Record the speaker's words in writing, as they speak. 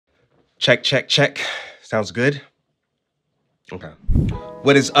Check, check, check. Sounds good? Okay.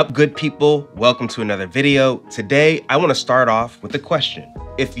 What is up, good people? Welcome to another video. Today, I want to start off with a question.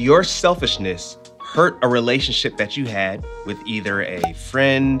 If your selfishness hurt a relationship that you had with either a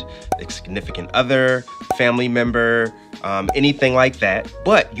friend, a significant other, family member, anything like that,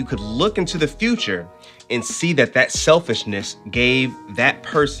 but you could look into the future and see that that selfishness gave that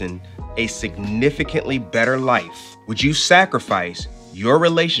person a significantly better life, would you sacrifice your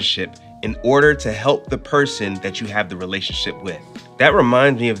relationship in order to help the person that you have the relationship with? That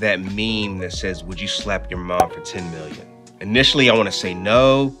reminds me of that meme that says, would you slap your mom for 10 million? Initially, I want to say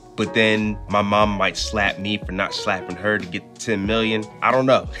no, but then my mom might slap me for not slapping her to get 10 million. I don't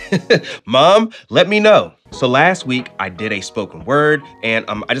know. Mom, let me know. So last week I did a spoken word and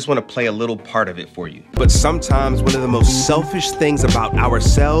I just want to play a little part of it for you. But sometimes one of the most selfish things about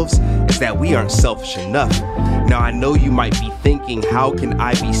ourselves is that we aren't selfish enough. Now I know you might be thinking, how can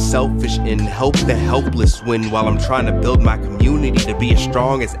I be selfish and help the helpless while I'm trying to build my community to be as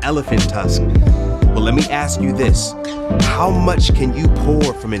strong as elephant tusk? Well, let me ask you this. How much can you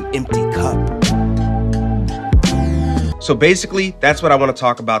pour from an empty cup? So basically, that's what I want to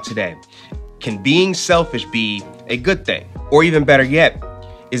talk about today. Can being selfish be a good thing? Or even better yet,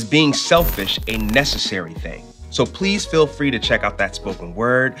 is being selfish a necessary thing? So please feel free to check out that spoken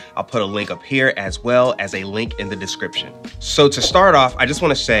word. I'll put a link up here as well as a link in the description. So to start off, I just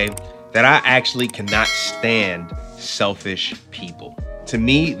want to say that I actually cannot stand selfish people. To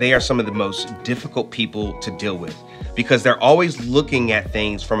me, they are some of the most difficult people to deal with because they're always looking at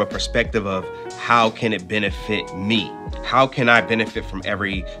things from a perspective of how can it benefit me? How can I benefit from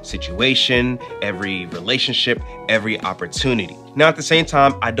every situation, every relationship, every opportunity? Now, at the same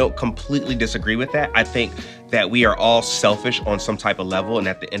time, I don't completely disagree with that. I think that we are all selfish on some type of level. And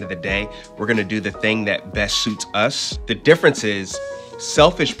at the end of the day, we're going to do the thing that best suits us. The difference is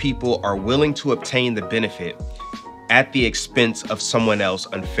selfish people are willing to obtain the benefit at the expense of someone else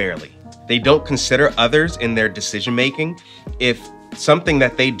unfairly. They don't consider others in their decision-making. If something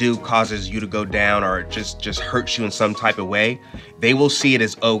that they do causes you to go down or just hurts you in some type of way, they will see it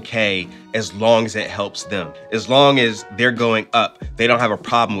as okay as long as it helps them. As long as they're going up, they don't have a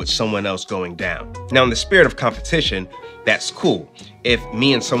problem with someone else going down. Now, in the spirit of competition, that's cool. If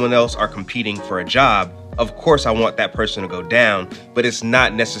me and someone else are competing for a job, of course I want that person to go down, but it's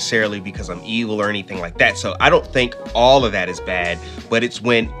not necessarily because I'm evil or anything like that. So I don't think all of that is bad, but it's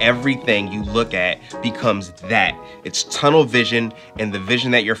when everything you look at becomes that. It's tunnel vision, and the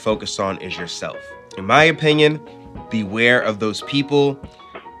vision that you're focused on is yourself. In my opinion, beware of those people.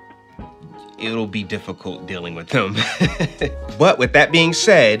 It'll be difficult dealing with them. But with that being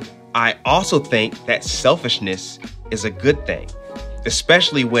said, I also think that selfishness is a good thing,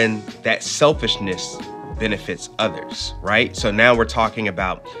 especially when that selfishness benefits others, right? So now we're talking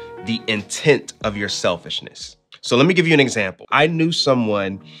about the intent of your selfishness. So let me give you an example. I knew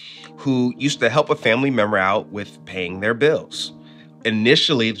someone who used to help a family member out with paying their bills.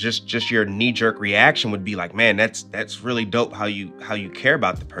 Initially, just your knee-jerk reaction would be like, man, that's really dope how you care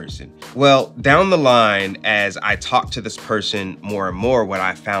about the person. Well, down the line, as I talked to this person more and more, what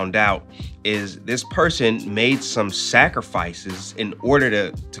I found out is this person made some sacrifices in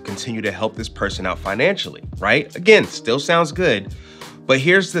order to continue to help this person out financially, right? Again, still sounds good, but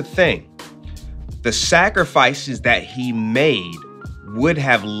here's the thing. The sacrifices that he made would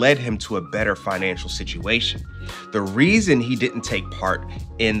have led him to a better financial situation. The reason he didn't take part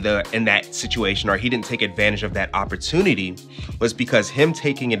in that situation, or he didn't take advantage of that opportunity, was because him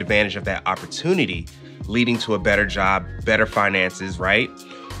taking advantage of that opportunity, leading to a better job, better finances, right,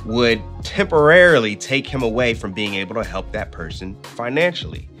 would temporarily take him away from being able to help that person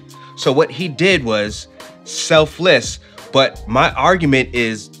financially. So what he did was selfless, but my argument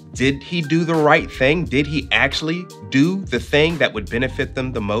is, did he do the right thing? Did he actually do the thing that would benefit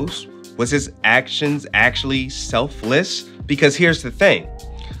them the most? Was his actions actually selfless? Because here's the thing.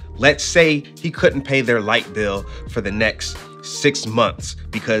 Let's say he couldn't pay their light bill for the next 6 months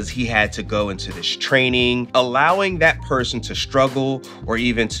because he had to go into this training. Allowing that person to struggle or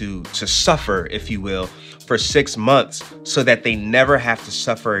even to suffer, if you will, for 6 months so that they never have to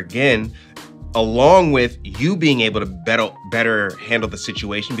suffer again, along with you being able to better handle the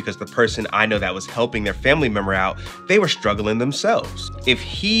situation, because the person I know that was helping their family member out, they were struggling themselves. If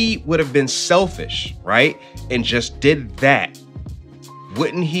he would have been selfish, right, and just did that,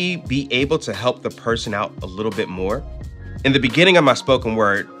 wouldn't he be able to help the person out a little bit more? In the beginning of my spoken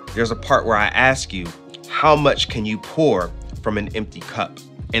word, there's a part where I ask you, how much can you pour from an empty cup?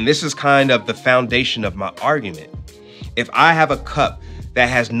 And this is kind of the foundation of my argument. If I have a cup that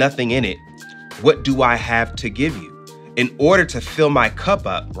has nothing in it, what do I have to give you? In order to fill my cup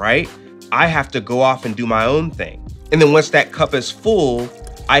up, right, I have to go off and do my own thing. And then once that cup is full,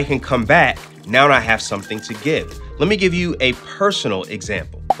 I can come back. Now I have something to give. Let me give you a personal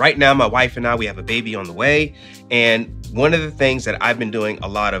example. Right now, my wife and I, we have a baby on the way. And one of the things that I've been doing a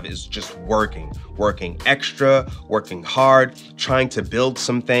lot of is just working extra, working hard, trying to build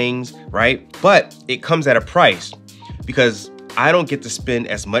some things, right? But it comes at a price because I don't get to spend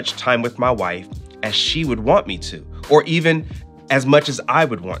as much time with my wife as she would want me to, or even as much as I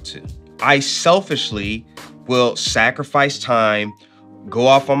would want to. I selfishly will sacrifice time, go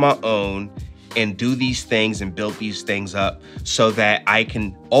off on my own, and do these things and build these things up so that I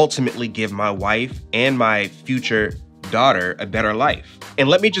can ultimately give my wife and my future daughter a better life. And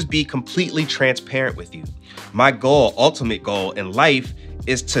let me just be completely transparent with you. My goal, ultimate goal in life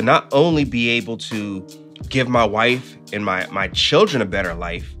is to not only be able to give my wife and my children a better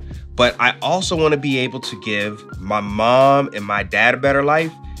life, but I also want to be able to give my mom and my dad a better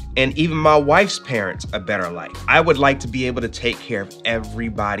life, and even my wife's parents a better life. I would like to be able to take care of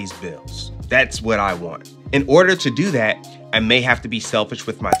everybody's bills. That's what I want. In order to do that, I may have to be selfish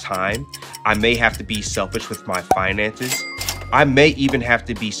with my time. I may have to be selfish with my finances. I may even have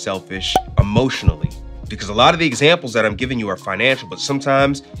to be selfish emotionally, because a lot of the examples that I'm giving you are financial, but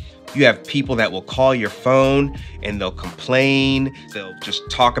sometimes you have people that will call your phone and they'll complain, they'll just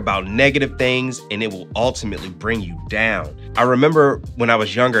talk about negative things, and it will ultimately bring you down. I remember when I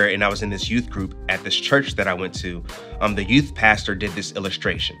was younger and I was in this youth group at this church that I went to, the youth pastor did this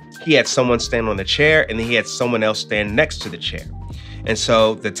illustration. He had someone stand on the chair and then he had someone else stand next to the chair. And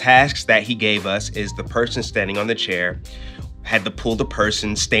so the tasks that he gave us is the person standing on the chair had to pull the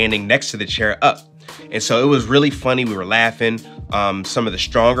person standing next to the chair up. And so it was really funny. We were laughing. Some of the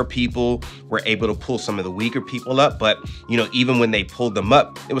stronger people were able to pull some of the weaker people up. But, you know, even when they pulled them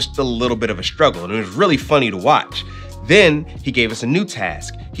up, it was still a little bit of a struggle. And it was really funny to watch. Then he gave us a new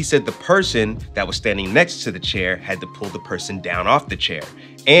task. He said the person that was standing next to the chair had to pull the person down off the chair.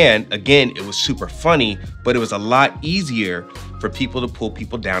 And again, it was super funny, but it was a lot easier for people to pull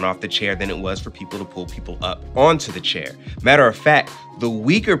people down off the chair than it was for people to pull people up onto the chair. Matter of fact, the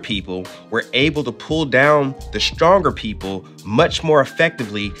weaker people were able to pull down the stronger people much more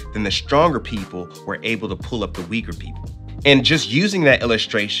effectively than the stronger people were able to pull up the weaker people. And just using that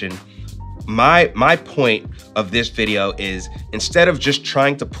illustration, my point of this video is, instead of just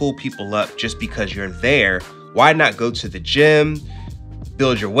trying to pull people up just because you're there, why not go to the gym,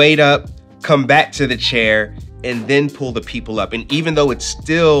 build your weight up, come back to the chair, and then pull the people up? And even though it's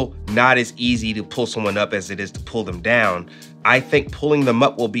still not as easy to pull someone up as it is to pull them down, I think pulling them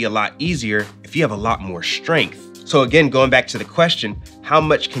up will be a lot easier if you have a lot more strength. So again, going back to the question, how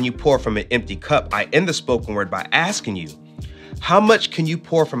much can you pour from an empty cup? I end the spoken word by asking you, how much can you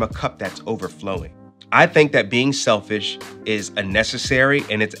pour from a cup that's overflowing? I think that being selfish is a necessary,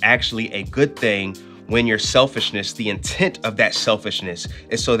 and it's actually a good thing when your selfishness, the intent of that selfishness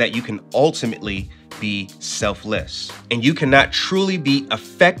is so that you can ultimately be selfless. And you cannot truly be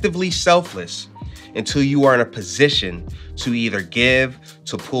effectively selfless until you are in a position to either give,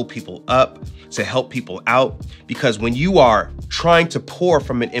 to pull people up, to help people out. Because when you are trying to pour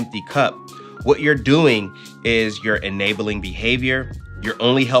from an empty cup, what you're doing is you're enabling behavior. You're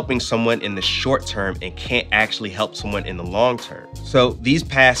only helping someone in the short term and can't actually help someone in the long term. So these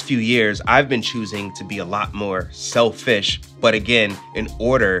past few years, I've been choosing to be a lot more selfish, but again, in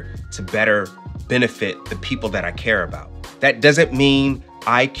order to better benefit the people that I care about. That doesn't mean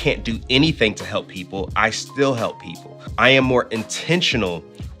I can't do anything to help people. I still help people. I am more intentional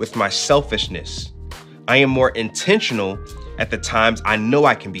with my selfishness. I am more intentional at the times I know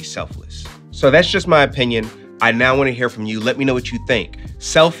I can be selfless. So that's just my opinion. I now want to hear from you. Let me know what you think.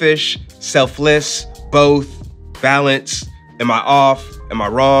 Selfish, selfless, both, balance. Am I off? Am I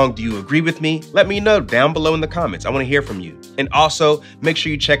wrong? Do you agree with me? Let me know down below in the comments. I want to hear from you. And also, make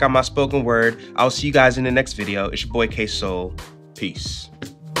sure you check out my spoken word. I'll see you guys in the next video. It's your boy K-Soul. Peace.